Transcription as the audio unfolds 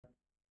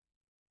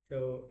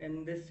So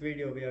in this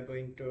video we are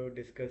going to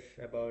discuss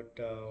about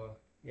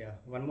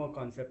one more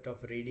concept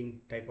of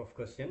reading type of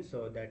question.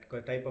 So that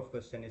type of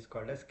question is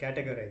called as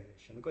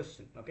categorization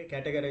question. Okay,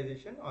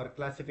 categorization or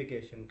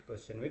classification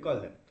question we call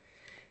them.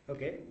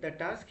 Okay, the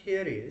task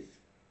here is,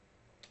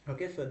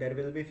 okay, so there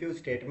will be few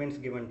statements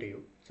given to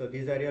you. So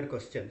these are your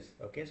questions.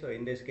 Okay, so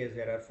in this case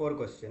there are four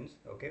questions.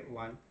 Okay,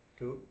 1,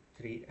 2,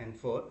 3 and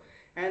 4,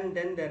 and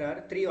then there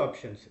are three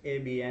options A,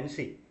 B and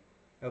C.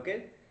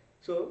 Okay,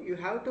 so you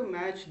have to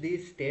match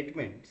these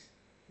statements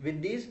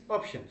with these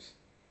options.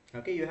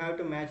 Okay, you have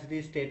to match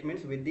these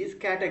statements with these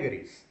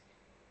categories.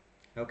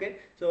 Okay,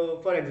 so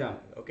for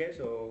example, okay,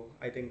 so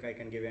I think I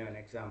can give you an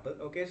example.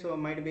 Okay, so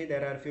might be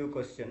there are few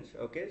questions.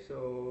 Okay,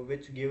 so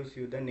which gives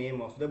you the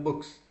name of the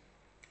books.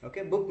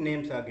 Okay, book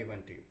names are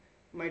given to you.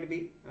 Might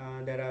be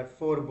there are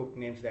four book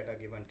names that are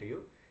given to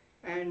you,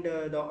 and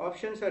the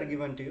options are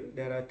given to you.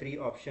 There are three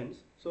options.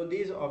 So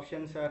these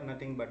options are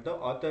nothing but the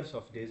authors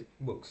of these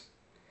books.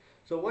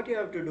 So what you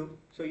have to do,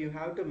 so you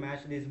have to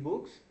match these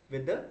books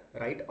with the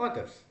right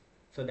authors.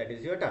 So that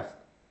is your task.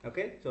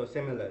 Okay, so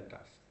similar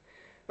task.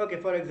 Okay,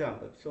 for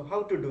example, so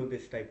how to do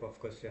this type of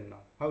question now,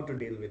 how to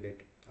deal with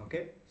it.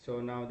 Okay, so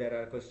now there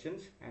are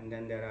questions and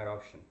then there are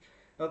options.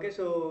 Okay,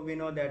 so we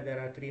know that there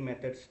are three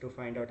methods to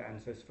find out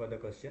answers for the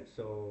question.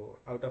 So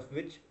out of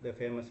which the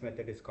famous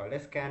method is called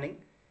as scanning.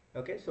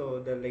 Okay, so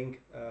the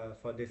link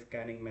for this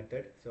scanning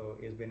method so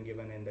is been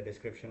given in the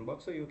description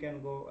box, so you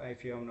can go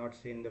if you have not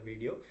seen the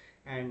video,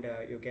 and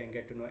you can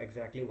get to know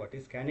exactly what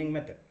is scanning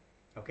method.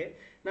 Okay,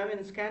 now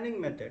in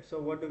scanning method, so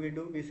what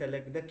do? We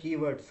select the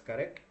keywords,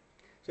 correct?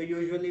 So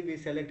usually we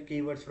select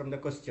keywords from the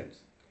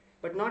questions,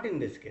 but not in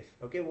this case.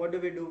 Okay, what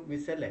do? We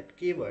select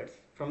keywords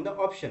from the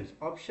options.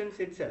 Options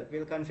itself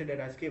we'll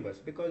consider as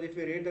keywords, because if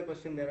you read the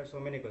question there are so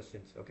many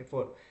questions. Okay,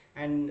 four,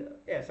 and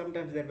yeah,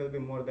 sometimes there will be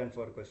more than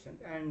four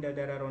questions, and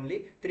there are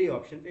only three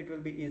options. It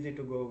will be easy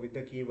to go with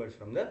the keywords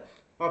from the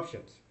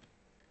options.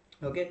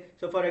 Okay,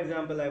 so for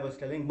example I was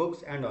telling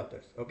books and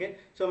authors. Okay,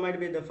 so might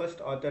be the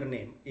first author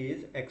name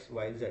is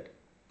XYZ.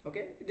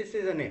 Okay, this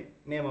is a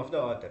name of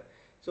the author.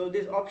 So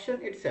this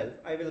option itself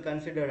I will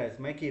consider as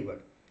my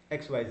keyword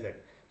XYZ.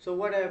 So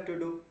what I have to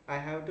do, I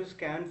have to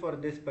scan for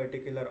this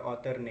particular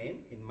author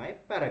name in my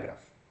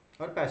paragraph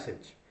or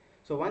passage.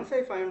 So once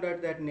I find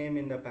out that name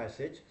in the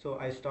passage, so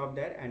I stop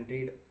there and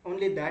read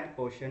only that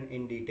portion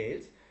in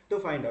details to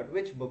find out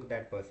which book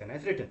that person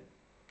has written.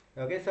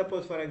 Okay,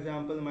 suppose for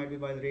example might be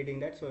while reading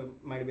that, so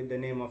might be the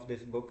name of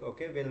this book,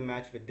 okay, will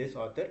match with this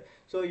author,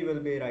 so you will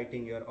be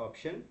writing your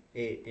option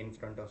A in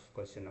front of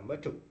question number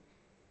 2.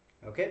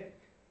 Okay,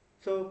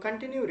 so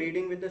continue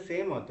reading with the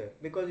same author,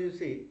 because you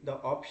see the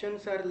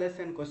options are less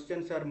and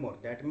questions are more.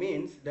 That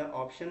means the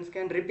options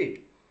can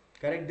repeat,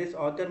 correct? This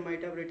author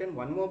might have written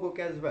one more book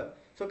as well,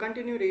 so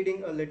continue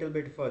reading a little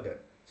bit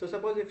further. So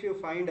suppose if you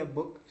find a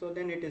book, so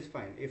then it is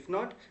fine. If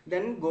not,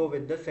 then go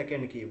with the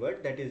second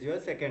keyword, that is your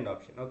second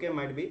option. Okay,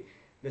 might be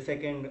the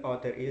second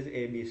author is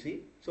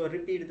ABC, so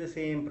repeat the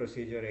same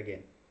procedure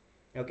again.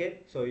 Okay,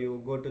 so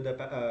you go to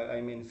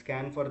the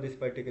scan for this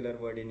particular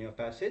word in your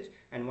passage,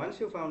 and once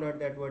you found out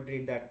that word,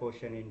 read that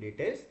portion in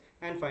details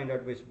and find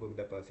out which book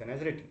the person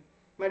has written.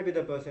 Might be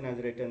the person has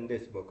written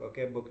this book,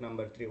 okay, book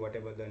number 3,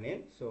 whatever the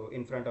name, so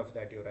in front of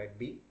that you write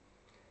B.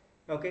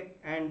 Okay,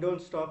 and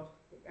don't stop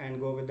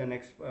and go with the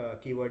next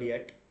keyword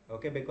yet.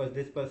 Okay, because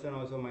this person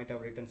also might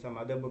have written some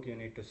other book you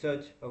need to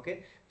search.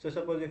 Okay, so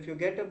suppose if you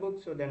get a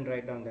book, so then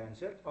write down the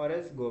answer, or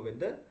else go with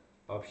the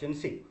option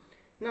C.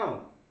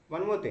 Now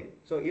one more thing,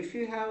 so if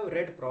you have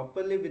read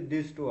properly with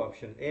these two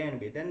options A and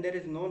B, then there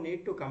is no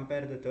need to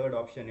compare the third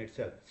option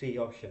itself, C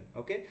option.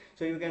 Okay,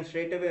 so you can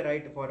straight away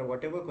write for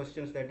whatever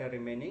questions that are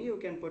remaining, you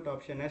can put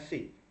option as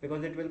C,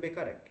 because it will be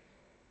correct.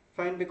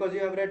 Fine, because you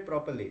have read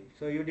properly,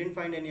 so you didn't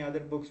find any other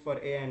books for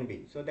A and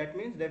B, so that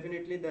means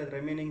definitely the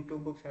remaining two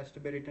books has to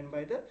be written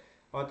by the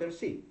author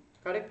C,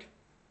 correct?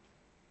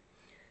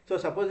 So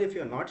suppose if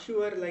you're not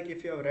sure, like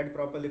if you have read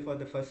properly for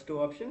the first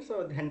two options,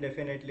 so then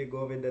definitely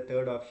go with the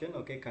third option.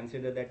 Okay,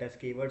 consider that as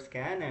keyword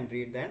scan and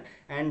read them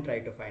and try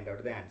to find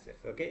out the answers.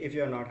 Okay, if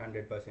you're not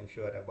 100%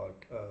 sure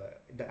about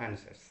the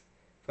answers.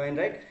 Fine,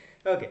 right?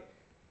 Okay,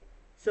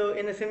 so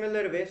in a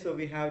similar way, so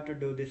we have to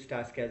do this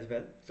task as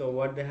well. So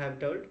what they have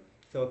told,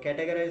 so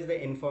categorize the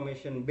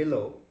information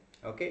below,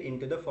 okay,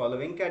 into the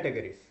following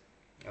categories.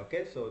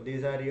 Okay, so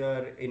these are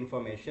your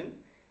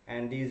information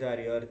and these are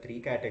your three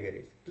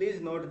categories. Please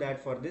note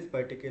that for this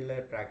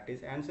particular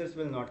practice, answers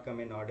will not come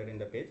in order in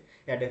the page.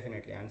 Yeah,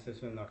 definitely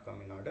answers will not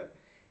come in order.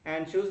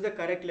 And choose the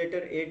correct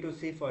letter A to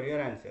C for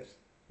your answers.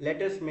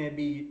 Letters may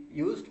be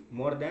used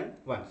more than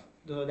once.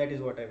 So that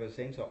is what I was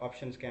saying. So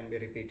options can be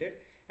repeated,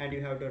 and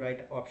you have to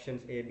write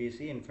options A, B,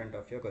 C in front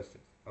of your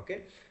questions.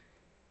 Okay,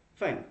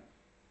 fine.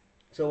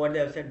 So what they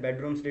have said,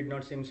 bedrooms did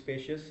not seem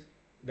spacious.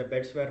 The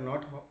beds were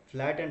not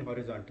flat and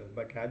horizontal,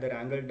 but rather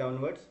angled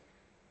downwards.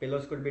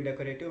 Pillows could be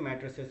decorative.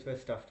 Mattresses were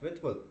stuffed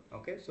with wool.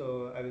 Okay,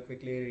 so I will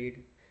quickly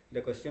read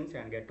the questions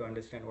and get to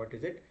understand what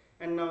is it.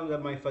 And now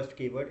my first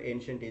keyword,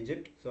 ancient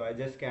Egypt. So I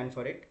just scan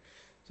for it.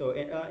 So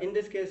in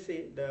this case,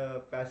 see,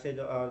 the passage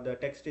or the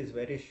text is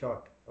very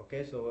short.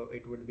 Okay, so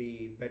it would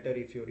be better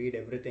if you read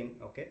everything.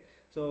 Okay,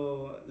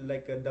 so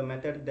like the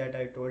method that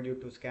I told you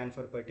to scan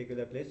for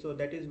particular place, so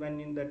that is when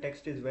in the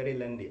text is very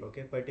lengthy.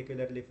 Okay,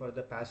 particularly for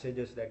the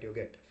passages that you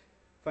get.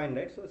 Fine,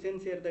 right? So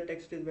since here the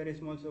text is very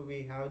small, so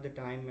we have the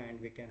time and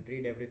we can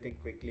read everything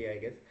quickly, I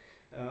guess.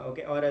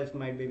 Okay, or else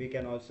might be we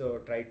can also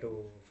try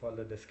to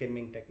follow the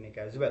skimming technique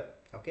as well.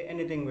 Okay,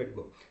 anything would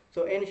go.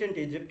 So ancient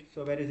Egypt.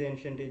 So where is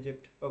ancient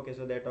Egypt? Okay,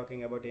 so they're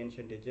talking about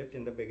ancient Egypt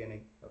in the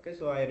beginning. Okay,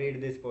 so I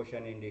read this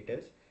portion in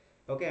details.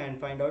 Okay, and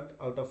find out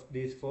of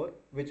these four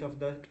which of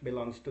that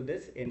belongs to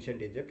this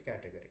ancient Egypt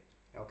category.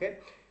 Okay,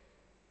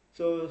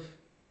 so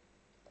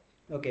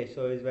okay,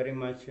 so it's very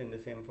much in the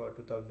same for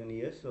 2000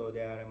 years. So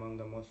they are among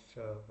the most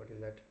what is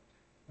that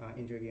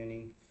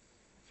engineering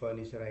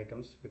furniture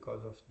items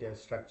because of their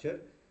structure.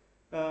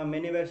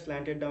 Many were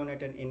slanted down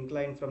at an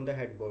incline from the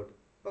headboard.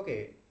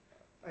 Okay,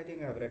 I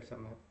think I've read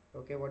somewhere.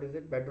 Okay, what is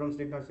it? Bedrooms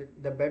did not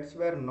sit. The beds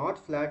were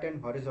not flat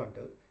and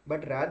horizontal,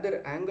 but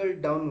rather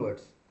angled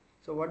downwards.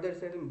 So what they're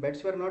saying,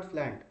 beds were not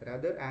flat,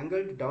 rather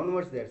angled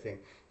downwards. They're saying.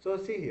 So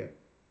see here,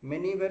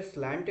 many were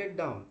slanted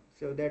down.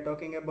 So they're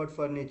talking about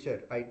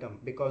furniture item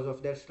because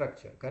of their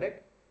structure.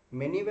 Correct?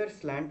 Many were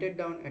slanted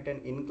down at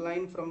an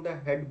incline from the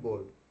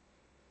headboard.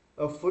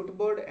 A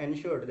footboard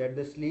ensured that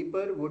the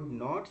sleeper would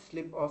not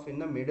slip off in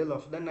the middle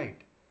of the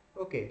night.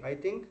 Okay, I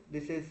think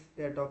this is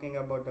they are talking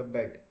about a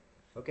bed.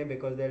 Okay,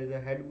 because there is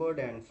a headboard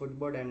and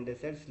footboard, and they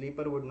said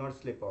sleeper would not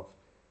slip off.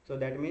 So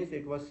that means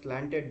it was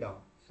slanted down.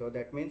 So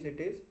that means it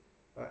is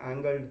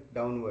angled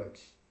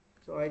downwards.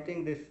 So I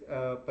think this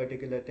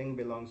particular thing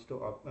belongs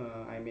to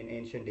I mean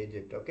ancient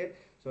Egypt. Okay,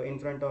 so in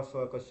front of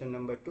question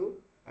number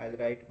 2, I'll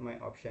write my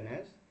option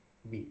as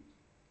B.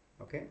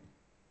 Okay.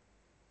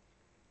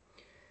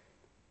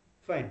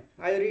 Fine.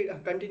 I'll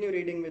continue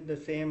reading with the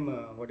same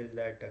what is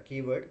that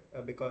keyword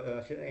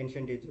because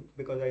ancient Egypt,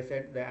 because I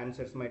said the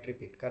answers might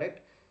repeat.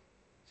 Correct.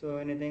 So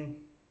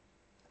anything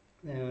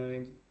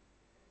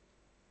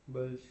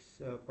bulls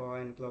paw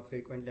and claw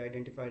frequently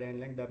identified, and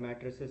like the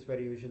mattresses were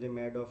usually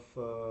made of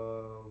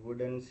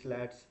wooden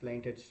slats,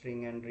 planted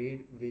string and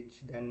reed,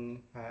 which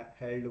then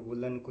held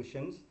woolen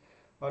cushions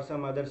or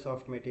some other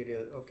soft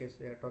material. Okay, so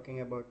they are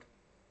talking about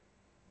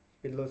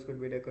pillows could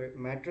be decorated.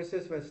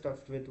 Mattresses were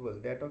stuffed with wool.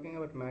 They are talking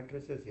about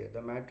mattresses here.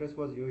 The mattress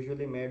was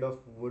usually made of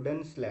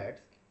wooden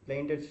slats,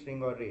 planted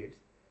string or reeds,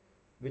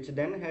 which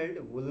then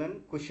held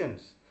woolen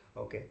cushions.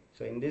 Okay,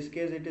 so in this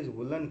case it is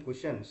woolen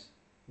cushions,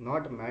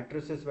 not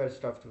mattresses were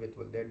stuffed with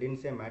wool. They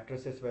didn't say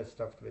mattresses were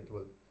stuffed with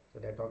wool. So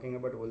they are talking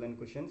about woolen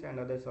cushions and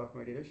other soft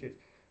material sheets.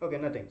 Okay,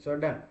 nothing. So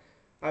done.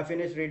 I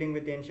finished reading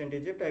with ancient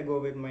Egypt. I go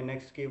with my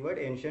next keyword,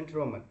 ancient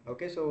Roman.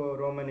 Okay, so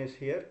Roman is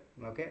here.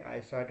 Okay,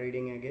 I start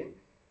reading again.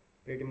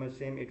 Pretty much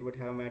same. It would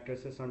have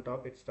mattresses on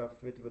top. It's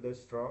stuffed with whether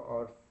straw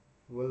or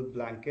wool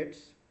blankets.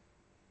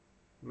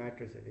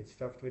 Mattresses. It's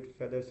stuffed with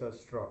feathers or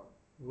straw.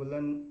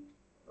 Woolen.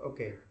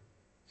 Okay.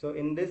 So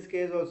in this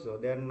case also,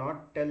 they are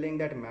not telling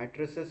that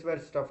mattresses were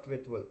stuffed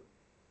with wool.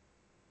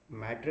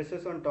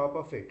 Mattresses on top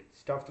of it,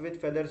 stuffed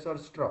with feathers or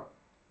straw.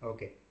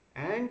 Okay.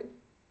 And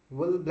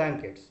wool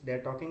blankets. They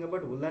are talking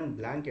about woolen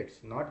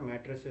blankets, not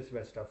mattresses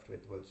were stuffed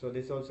with wool. So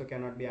this also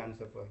cannot be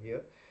answer for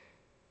here.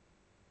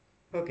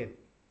 Okay.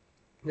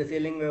 The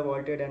ceiling were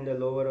vaulted and the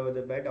lower over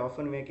the bed,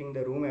 often making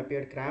the room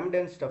appear cramped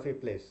and stuffy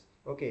place.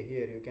 Okay,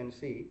 here you can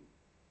see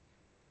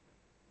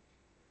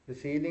the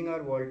ceiling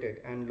are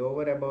vaulted and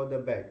lower above the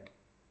bed,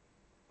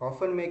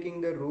 often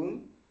making the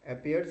room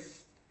appear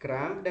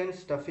cramped and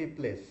stuffy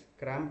place.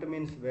 Cramped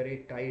means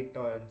very tight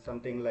or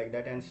something like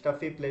that, and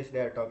stuffy place they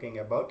are talking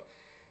about.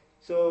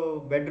 So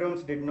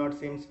bedrooms did not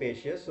seem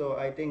spacious, so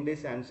I think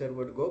this answer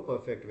would go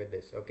perfect with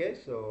this. Okay,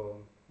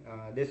 so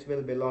this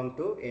will belong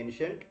to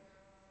ancient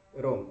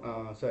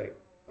Rome. Sorry.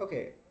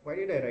 Okay, why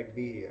did I write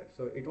B here?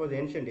 So it was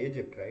ancient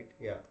Egypt, right?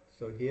 Yeah.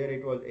 So here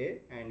it was A,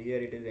 and here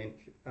it is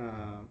ancient.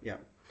 Yeah.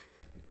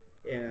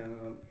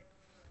 Uh,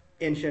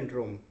 Ancient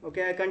Rome.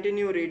 Okay, I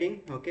continue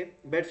reading. Okay,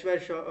 beds were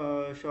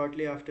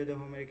shortly after the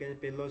Homeric age.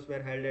 Pillows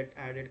were held at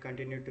added,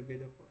 continued to be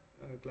the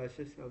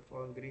classes of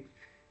all Greek.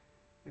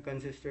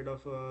 Consisted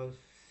of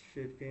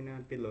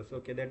 15 pillows.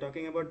 Okay, they're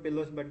talking about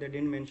pillows, but they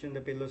didn't mention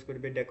the pillows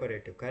could be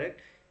decorative.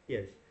 Correct?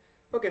 Yes.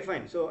 Okay,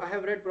 fine. So I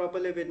have read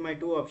properly with my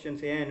two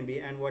options A and B,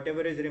 and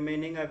whatever is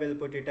remaining, I will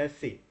put it as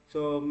C.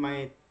 So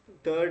my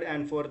third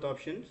and fourth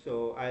option,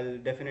 so I'll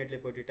definitely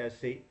put it as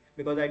C,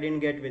 because I didn't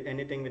get with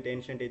anything with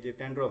ancient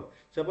Egypt and Rome.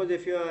 Suppose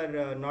if you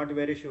are not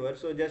very sure,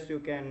 so just you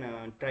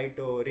can try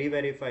to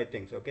re-verify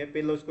things. Okay,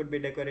 pillows could be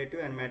decorative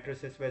and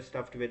mattresses were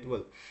stuffed with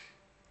wool.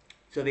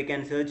 So we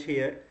can search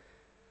here.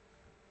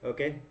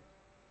 Okay.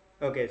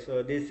 Okay,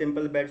 so these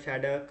simple beds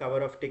had a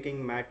cover of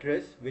ticking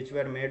mattress which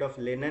were made of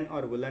linen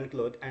or woolen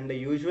cloth, and the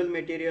usual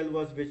material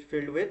was which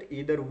filled with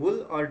either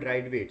wool or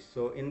dried wheat.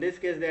 So in this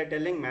case they are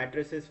telling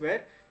mattresses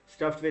were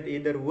stuffed with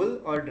either wool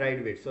or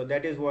dried wheat. So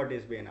that is what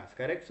is being asked.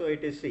 Correct? So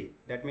it is C.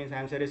 That means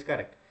answer is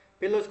correct.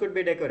 Pillows could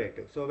be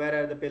decorative. So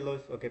where are the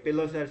pillows? Okay,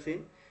 pillows are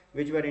seen.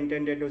 which were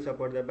intended to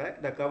support the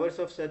back. The covers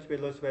of such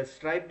pillows were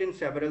striped in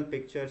several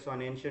pictures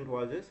on ancient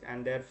vases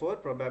and therefore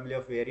probably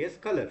of various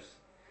colors.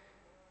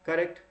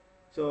 Correct?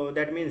 So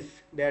that means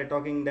they are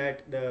talking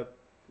that the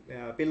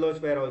pillows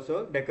were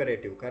also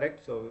decorative.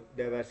 Correct? So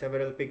there were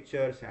several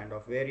pictures and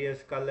of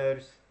various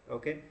colors.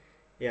 Okay.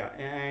 Yeah,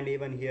 and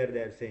even here they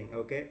are saying,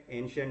 okay,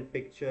 ancient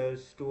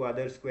pictures, two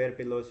other square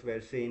pillows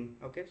were seen.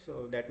 Okay,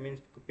 so that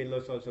means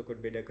pillows also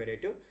could be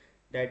decorative.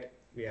 That,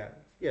 yeah,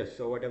 yes,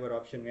 so whatever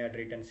option we had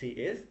written C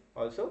is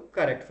also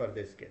correct for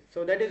this case.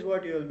 So that is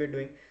what you will be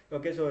doing.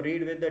 Okay, so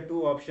read with the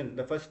two options,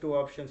 the first two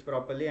options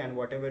properly, and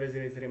whatever is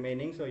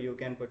remaining, so you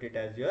can put it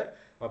as your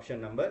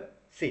option number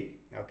C.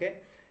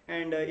 Okay,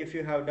 and if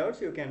you have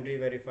doubts, you can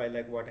re-verify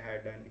like what I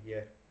had done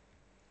here.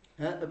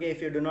 Okay,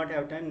 if you do not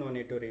have time, no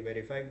need to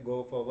re-verify,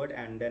 go forward,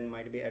 and then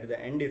might be at the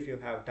end if you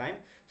have time,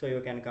 so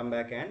you can come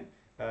back and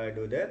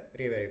do the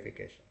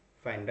re-verification.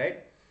 Fine,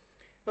 right?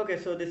 Okay,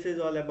 so this is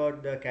all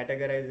about the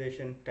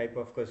categorization type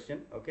of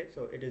question. Okay,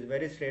 so it is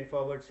very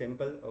straightforward,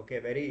 simple, okay,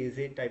 very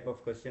easy type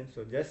of question.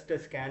 So just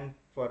scan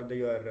for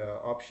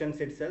your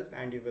options itself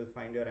and you will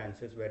find your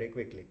answers very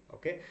quickly.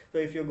 Okay, so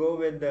if you go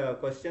with the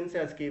questions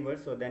as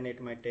keywords, so then it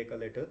might take a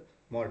little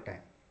more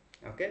time.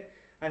 Okay,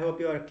 I hope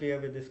you are clear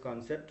with this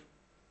concept.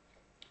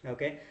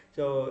 Okay,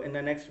 so in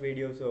the next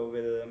video, so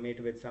we'll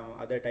meet with some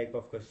other type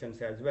of questions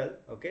as well.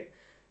 Okay,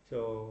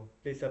 so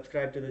please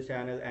subscribe to the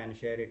channel and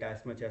share it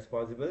as much as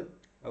possible.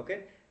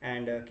 Okay,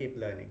 and keep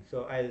learning.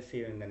 So I'll see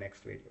you in the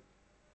next video.